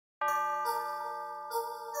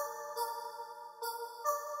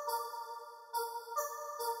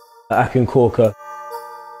Akin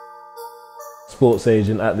sports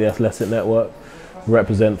agent at the Athletic Network,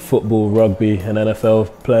 represent football, rugby and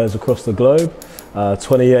NFL players across the globe.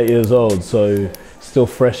 28 years old, so still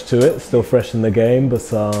fresh to it, still fresh in the game, but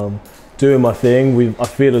doing my thing. I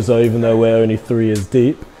feel as though even though we're only 3 years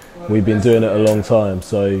deep, we've been doing it a long time,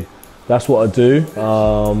 so that's what I do.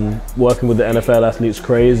 Working with the NFL athletes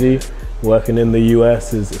crazy, working in the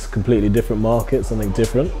US is a completely different market, something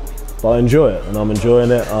different, but I enjoy it and I'm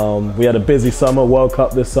enjoying it. We had a busy summer, World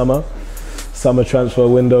Cup this summer. Summer transfer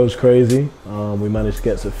window's crazy. We managed to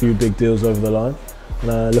get a few big deals over the line.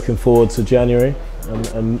 And looking forward to January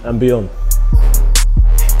and beyond.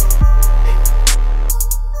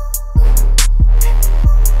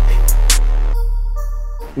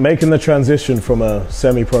 Making the transition from a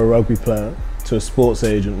semi-pro rugby player to a sports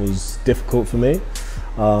agent was difficult for me.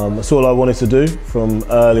 That's all I wanted to do from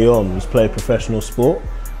early on, was play professional sport,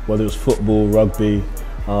 whether it was football, rugby.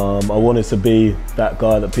 I wanted to be that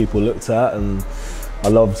guy that people looked at, and I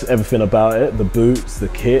loved everything about it, the boots, the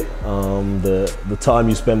kit, the time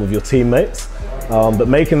you spend with your teammates. But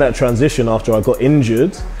making that transition after I got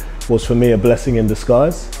injured was for me a blessing in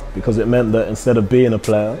disguise, because it meant that instead of being a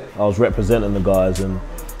player, I was representing the guys and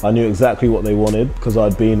I knew exactly what they wanted because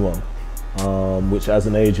I'd been one, which as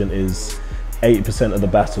an agent is 80% of the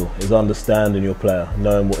battle, is understanding your player,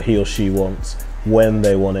 knowing what he or she wants, when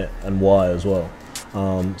they want it and why as well.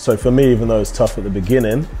 So for me, even though it's tough at the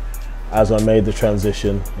beginning, as I made the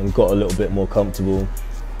transition and got a little bit more comfortable,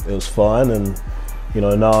 it was fine. And you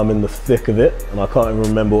know, now I'm in the thick of it and I can't even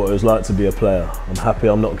remember what it was like to be a player. I'm happy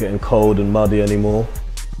I'm not getting cold and muddy anymore.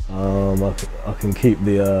 I can keep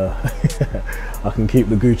the I can keep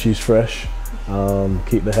the Gucci's fresh,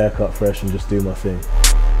 keep the haircut fresh and just do my thing.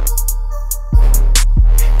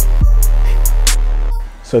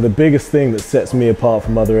 So the biggest thing that sets me apart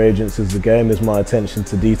from other agents in the game is my attention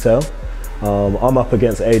to detail. I'm up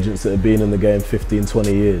against agents that have been in the game 15,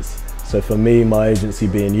 20 years. So for me, my agency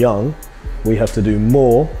being young, we have to do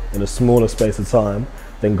more in a smaller space of time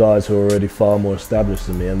than guys who are already far more established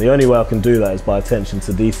than me. And the only way I can do that is by attention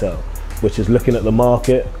to detail, which is looking at the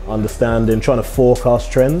market, understanding, trying to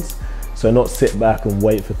forecast trends. So not sit back and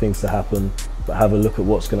wait for things to happen, but have a look at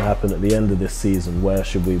what's going to happen at the end of this season. Where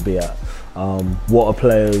should we be at? What are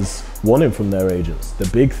players wanting from their agents? The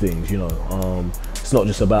big things, you know. It's not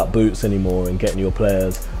just about boots anymore and getting your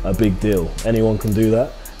players a big deal. Anyone can do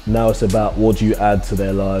that. Now it's about what do you add to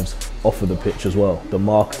their lives off of the pitch as well. The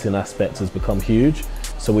marketing aspect has become huge,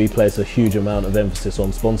 so we place a huge amount of emphasis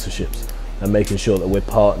on sponsorships and making sure that we're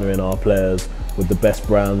partnering our players with the best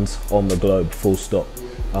brands on the globe, full stop.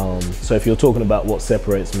 So if you're talking about what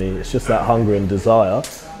separates me, it's just that hunger and desire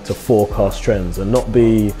to forecast trends and not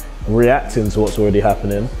be reacting to what's already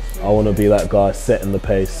happening. I want to be that guy setting the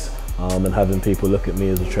pace and having people look at me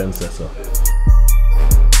as a trendsetter.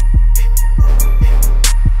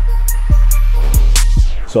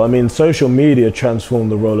 So I mean, social media transformed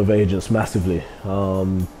the role of agents massively.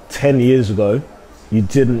 10 years ago, you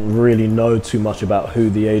didn't really know too much about who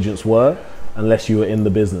the agents were unless you were in the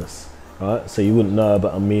business, right? So you wouldn't know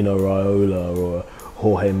about Amino Raiola or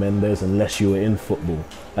Jorge Mendes unless you were in football.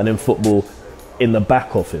 And in football, in the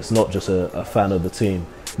back office, not just a fan of the team.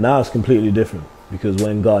 Now it's completely different, because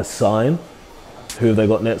when guys sign, who have they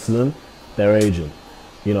got next to them? Their agent.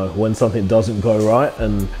 You know, when something doesn't go right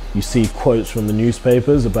and you see quotes from the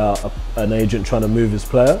newspapers about an agent trying to move his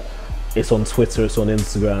player, it's on Twitter, it's on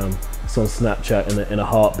Instagram, it's on Snapchat in a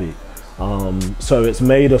heartbeat. So it's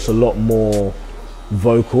made us a lot more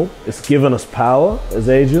vocal. It's given us power as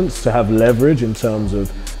agents to have leverage in terms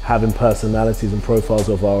of having personalities and profiles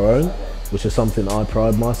of our own, which is something I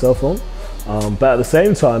pride myself on. But at the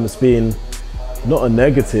same time, it's been not a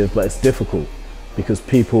negative, but it's difficult because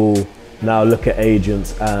people now look at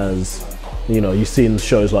agents as, you know, you've seen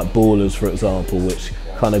shows like BALRs, for example, which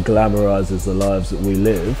kind of glamorizes the lives that we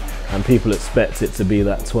live, and people expect it to be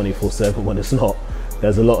that 24/7 when it's not.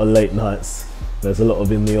 There's a lot of late nights, there's a lot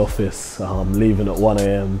of in the office, leaving at 1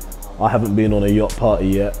 AM. I haven't been on a yacht party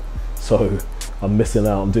yet, so I'm missing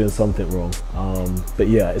out, I'm doing something wrong. But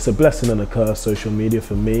yeah, it's a blessing and a curse, social media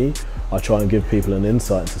for me. I try and give people an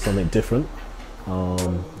insight into something different.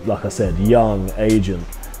 Like I said, young agent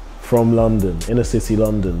from London, inner city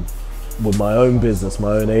London, with my own business,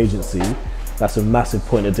 my own agency. That's a massive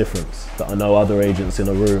point of difference that I know other agents in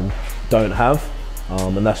a room don't have,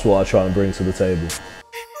 and that's what I try and bring to the table.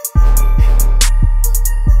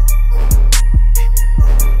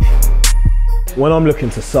 When I'm looking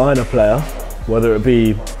to sign a player, whether it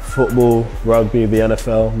be football, rugby, the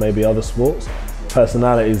NFL, maybe other sports,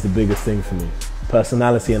 personality is the biggest thing for me.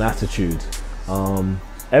 Personality and attitude.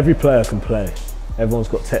 Every player can play. Everyone's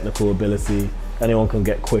got technical ability. Anyone can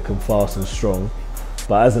get quick and fast and strong.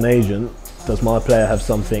 But as an agent, does my player have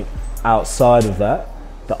something outside of that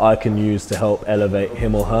that I can use to help elevate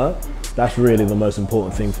him or her? That's really the most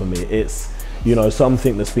important thing for me. It's, you know,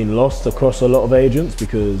 something that's been lost across a lot of agents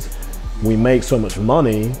because we make so much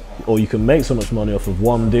money, or you can make so much money off of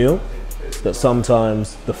one deal, that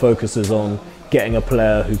sometimes the focus is on getting a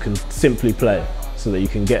player who can simply play so that you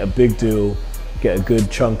can get a big deal, get a good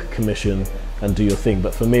chunk of commission and do your thing.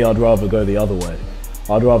 But for me, I'd rather go the other way.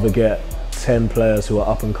 I'd rather get 10 players who are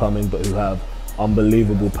up and coming but who have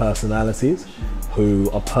unbelievable personalities, who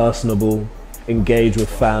are personable, engage with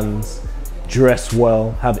fans, dress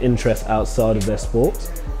well, have interests outside of their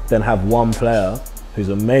sports, than have one player who's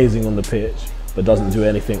amazing on the pitch but doesn't do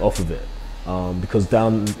anything off of it. Because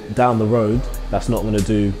down the road, that's not going to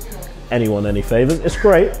do anyone any favours. It's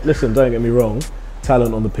great, listen, don't get me wrong,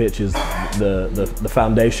 talent on the pitch is the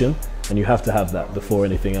foundation, and you have to have that before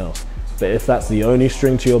anything else. But if that's the only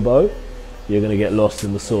string to your bow, you're going to get lost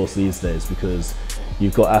in the sauce these days, because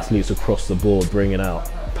you've got athletes across the board bringing out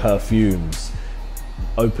perfumes,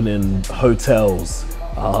 opening hotels,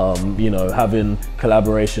 you know, having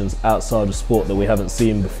collaborations outside of sport that we haven't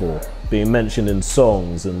seen before, being mentioned in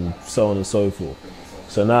songs and so on and so forth.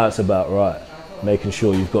 So now it's about, right, making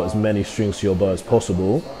sure you've got as many strings to your bow as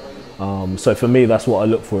possible. So for me, that's what I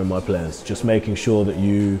look for in my players, just making sure that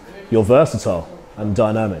you're versatile and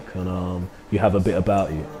dynamic, and you have a bit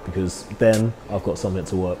about you, because then I've got something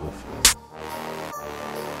to work with.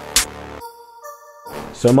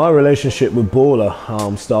 So my relationship with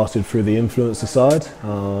BALR started through the influencer side.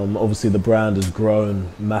 Obviously the brand has grown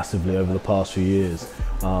massively over the past few years,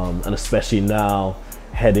 and especially now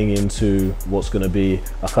heading into what's going to be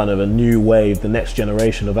a kind of a new wave, the next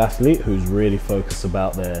generation of athlete who's really focused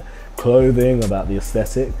about their clothing, about the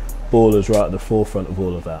aesthetic. BALR's right at the forefront of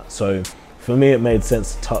all of that. So for me, it made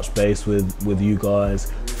sense to touch base with you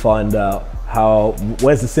guys, find out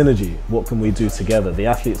where's the synergy, what can we do together. The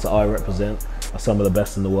athletes that I represent are some of the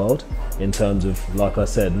best in the world in terms of, like I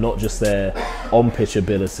said, not just their on-pitch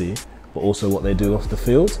ability, but also what they do off the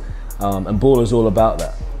field. And BALR's all about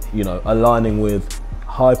that, you know, aligning with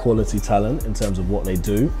high quality talent in terms of what they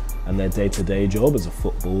do and their day-to-day job as a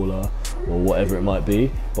footballer or whatever it might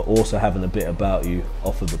be, but also having a bit about you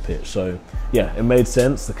off of the pitch. So yeah, it made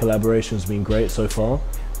sense. The collaboration's been great so far.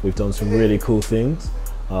 We've done some really cool things.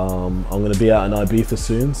 I'm going to be out in Ibiza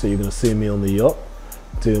soon, so you're going to see me on the yacht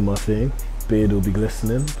doing my thing. Beard will be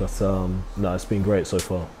glistening, but no, it's been great so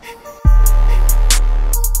far.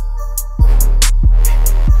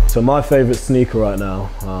 So my favourite sneaker right now,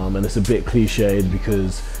 and it's a bit cliched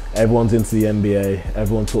because everyone's into the NBA,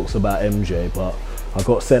 everyone talks about MJ, but I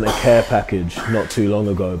got sent a care package not too long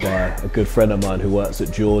ago by a good friend of mine who works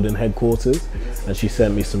at Jordan headquarters, and she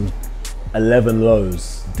sent me some 11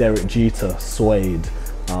 lows, Derek Jeter suede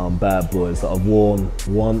bad boys that I've worn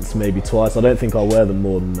once, maybe twice. I don't think I'll wear them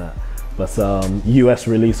more than that, but US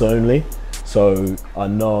release only. So I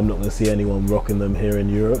know I'm not going to see anyone rocking them here in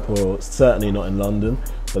Europe, or certainly not in London.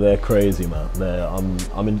 But they're crazy, man.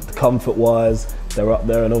 I mean, comfort-wise, they're up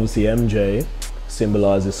there, and obviously MJ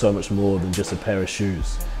symbolises so much more than just a pair of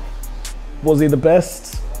shoes. Was he the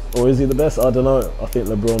best, or is he the best? I don't know. I think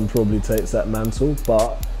LeBron probably takes that mantle,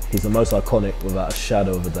 but he's the most iconic without a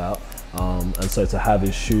shadow of a doubt. And so to have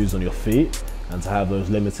his shoes on your feet and to have those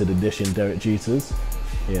limited edition Derek Jeters,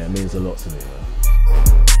 yeah, it means a lot to me, man.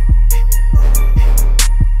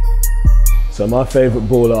 So my favourite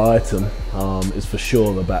BALR item is for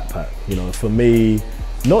sure the backpack. You know, for me,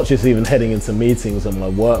 not just even heading into meetings and my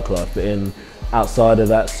work life, but outside of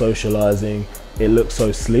that, socialising, it looks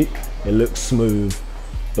so sleek, it looks smooth.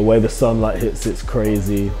 The way the sunlight hits, it's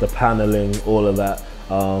crazy. The panelling, all of that.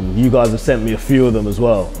 You guys have sent me a few of them as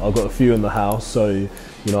well. I've got a few in the house, so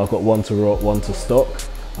you know, I've got one to rock, one to stock.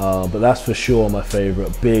 But that's for sure my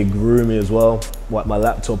favourite. Big, roomy as well. Wipe my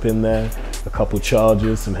laptop in there, a couple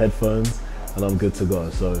chargers, some headphones, and I'm good to go.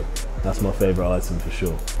 So that's my favourite item for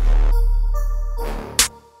sure.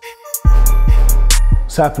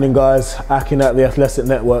 What's happening, guys? Akin at the Athletic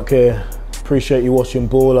Network here. Appreciate you watching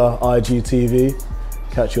BALR IGTV.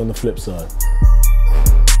 Catch you on the flip side.